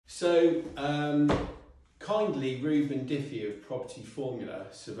So, kindly, 𝗪𝗵𝘁 of Property Formula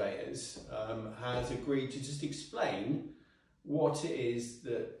Surveyors has agreed to just explain what it is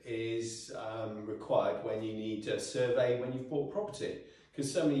that is required when you need a survey when you've bought property,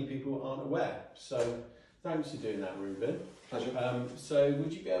 because so many people aren't aware. So, thanks for doing that, 𝗪𝗵. Pleasure. So,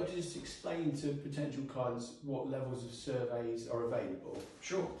 would you be able to just explain to potential clients what levels of surveys are available?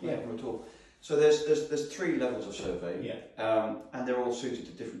 Sure. Yeah, at all. So there's 3 levels of survey, yeah. And they're all suited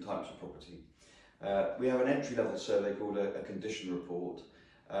to different types of property. We have an entry-level survey called a condition report,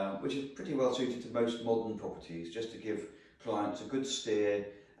 which is pretty well suited to most modern properties, just to give clients a good steer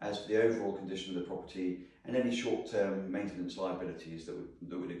as to the overall condition of the property and any short-term maintenance liabilities that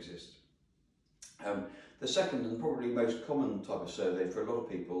would exist. The second and probably most common type of survey for a lot of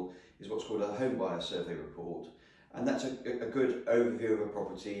people is what's called a home buyer survey report, and that's a good overview of a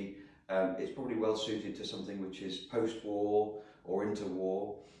property. It's probably well suited to something which is post-war or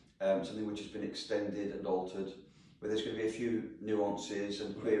interwar, something which has been extended and altered, where there's going to be a few nuances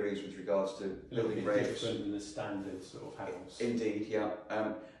and queries with regards to building regs. Different than the standard sort of house. Indeed, yeah.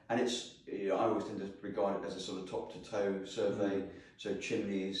 And it's, I always tend to regard it as a sort of top-to-toe survey, so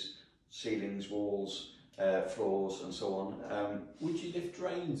chimneys, ceilings, walls, floors, and so on. Would you lift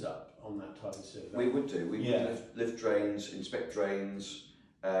drains up on that type of survey? We would do. We would lift drains, inspect drains,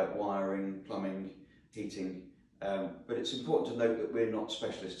 wiring, plumbing, heating, but it's important to note that we're not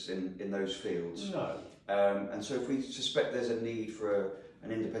specialists in those fields. No. And so if we suspect there's a need for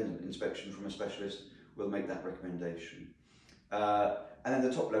an independent inspection from a specialist, we'll make that recommendation. And then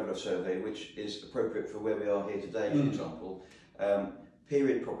the top level of survey, which is appropriate for where we are here today, for example,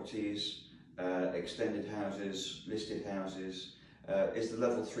 period properties, extended houses, listed houses, is the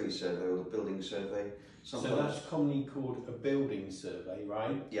level 3 survey or the building survey. Sometimes. So that's commonly called a building survey,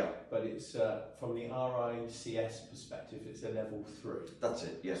 right? Yeah. But it's from the RICS perspective, it's a level 3. That's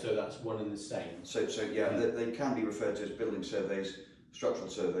it, yeah. So that's one and the same. So yeah, they can be referred to as building surveys, structural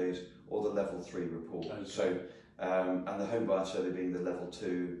surveys, or the level 3 report. Okay. So, and the home buyer survey being the level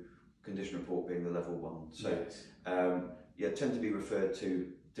 2, condition report being the level 1. So, yes. Yeah, tend to be referred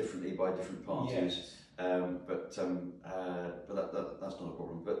to differently by different parties. Yes. But that's not a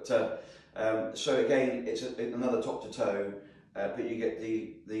problem. But so again, it's another top to toe, but you get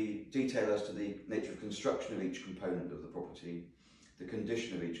the detail as to the nature of construction of each component of the property, the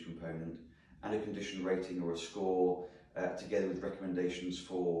condition of each component, and a condition rating or a score, together with recommendations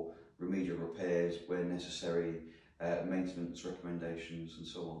for remedial repairs where necessary, maintenance recommendations, and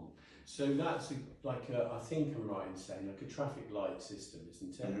so on. So that's I think I'm right in saying, like a traffic light system,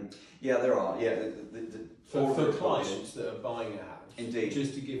 isn't it? Yeah, there are. Yeah, for clients that are buying a house. Indeed.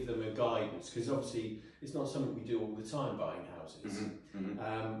 Just to give them a guidance, because obviously it's not something we do all the time buying houses.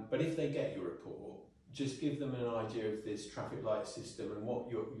 But if they get your report, just give them an idea of this traffic light system and what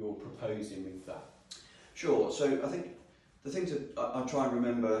you're proposing with that. Sure. So I think the things that I try and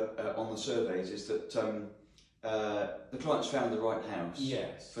remember on the surveys is that the client's found the right house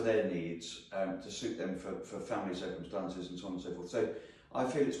for their needs, to suit them for family circumstances and so on and so forth. So I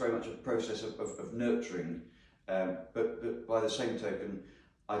feel it's very much a process of nurturing, but by the same token,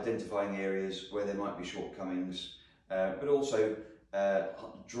 identifying areas where there might be shortcomings, but also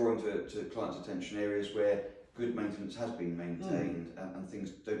drawing to clients' attention areas where good maintenance has been maintained and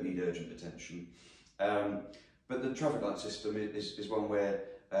things don't need urgent attention. But the traffic light system is one where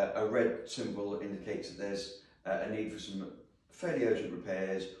a red symbol indicates that there's a need for some fairly urgent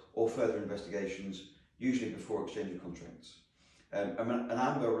repairs or further investigations, usually before exchange of contracts. An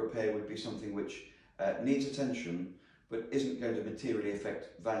amber repair would be something which needs attention but isn't going to materially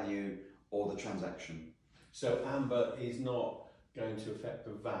affect value or the transaction. So amber is not going to affect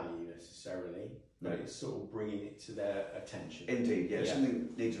the value necessarily, but it's sort of bringing it to their attention. Indeed, yeah. Something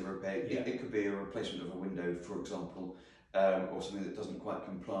needs a repair. It could be a replacement of a window, for example, or something that doesn't quite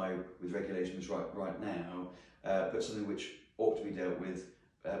comply with regulations right now, but something which ought to be dealt with,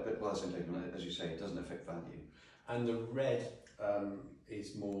 but by the same token, as you say, it doesn't affect value. And the red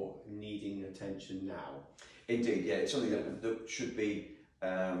is more needing attention now. Indeed, yeah, it's something that should be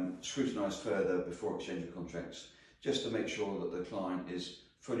scrutinised further before exchange of contracts, just to make sure that the client is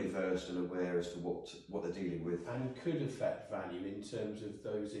fully versed and aware as to what they're dealing with. And could affect value in terms of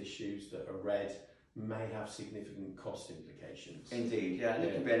those issues that are red may have significant cost implications. Indeed, yeah, and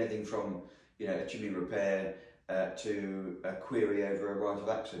it could be anything from a chimney repair to a query over a right of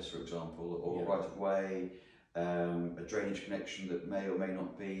access, for example, or right of way, a drainage connection that may or may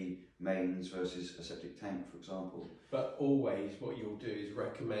not be mains versus a septic tank, for example. But always what you'll do is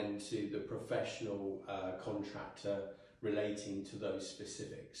recommend to the professional contractor relating to those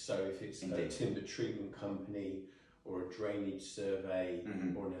specifics. So if it's a timber treatment company or a drainage survey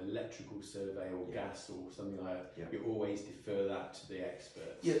or an electrical survey or gas or something like that, you always defer that to the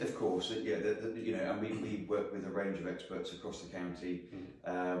experts. Yeah, of course. Yeah, you know, and we work with a range of experts across the county,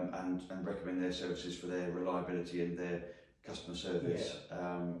 and recommend their services for their reliability and their customer service,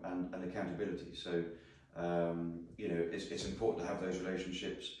 and accountability. So, you know, it's important to have those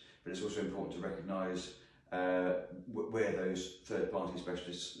relationships, but it's also important to recognise where those third-party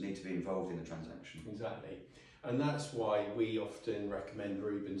specialists need to be involved in the transaction. Exactly. And that's why we often recommend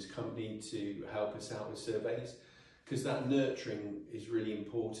Reuben's company to help us out with surveys, because that nurturing is really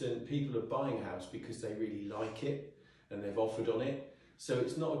important. People are buying a house because they really like it and they've offered on it. So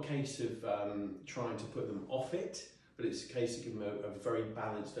it's not a case of trying to put them off it, but it's a case of giving them a very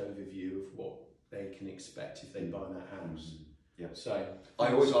balanced overview of what they can expect if they buy that house. Yeah. So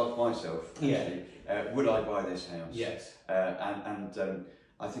I always ask myself, actually, would I buy this house? Yes. And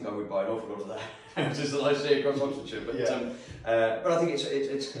I think I would buy an awful lot of the houses that I see across Oxfordshire. But I think it's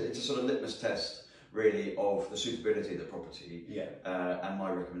a sort of litmus test, really, of the suitability of the property. And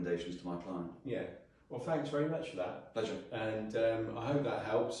my recommendations to my client. Yeah. Well, thanks very much for that. Pleasure. And I hope that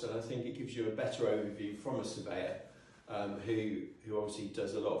helps, and I think it gives you a better overview from a surveyor who obviously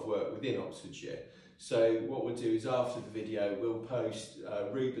does a lot of work within Oxfordshire. So what we'll do is after the video we'll post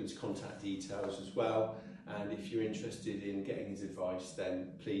Reuben's contact details as well, and if you're interested in getting his advice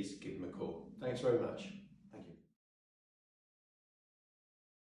then please give him a call. Thanks very much.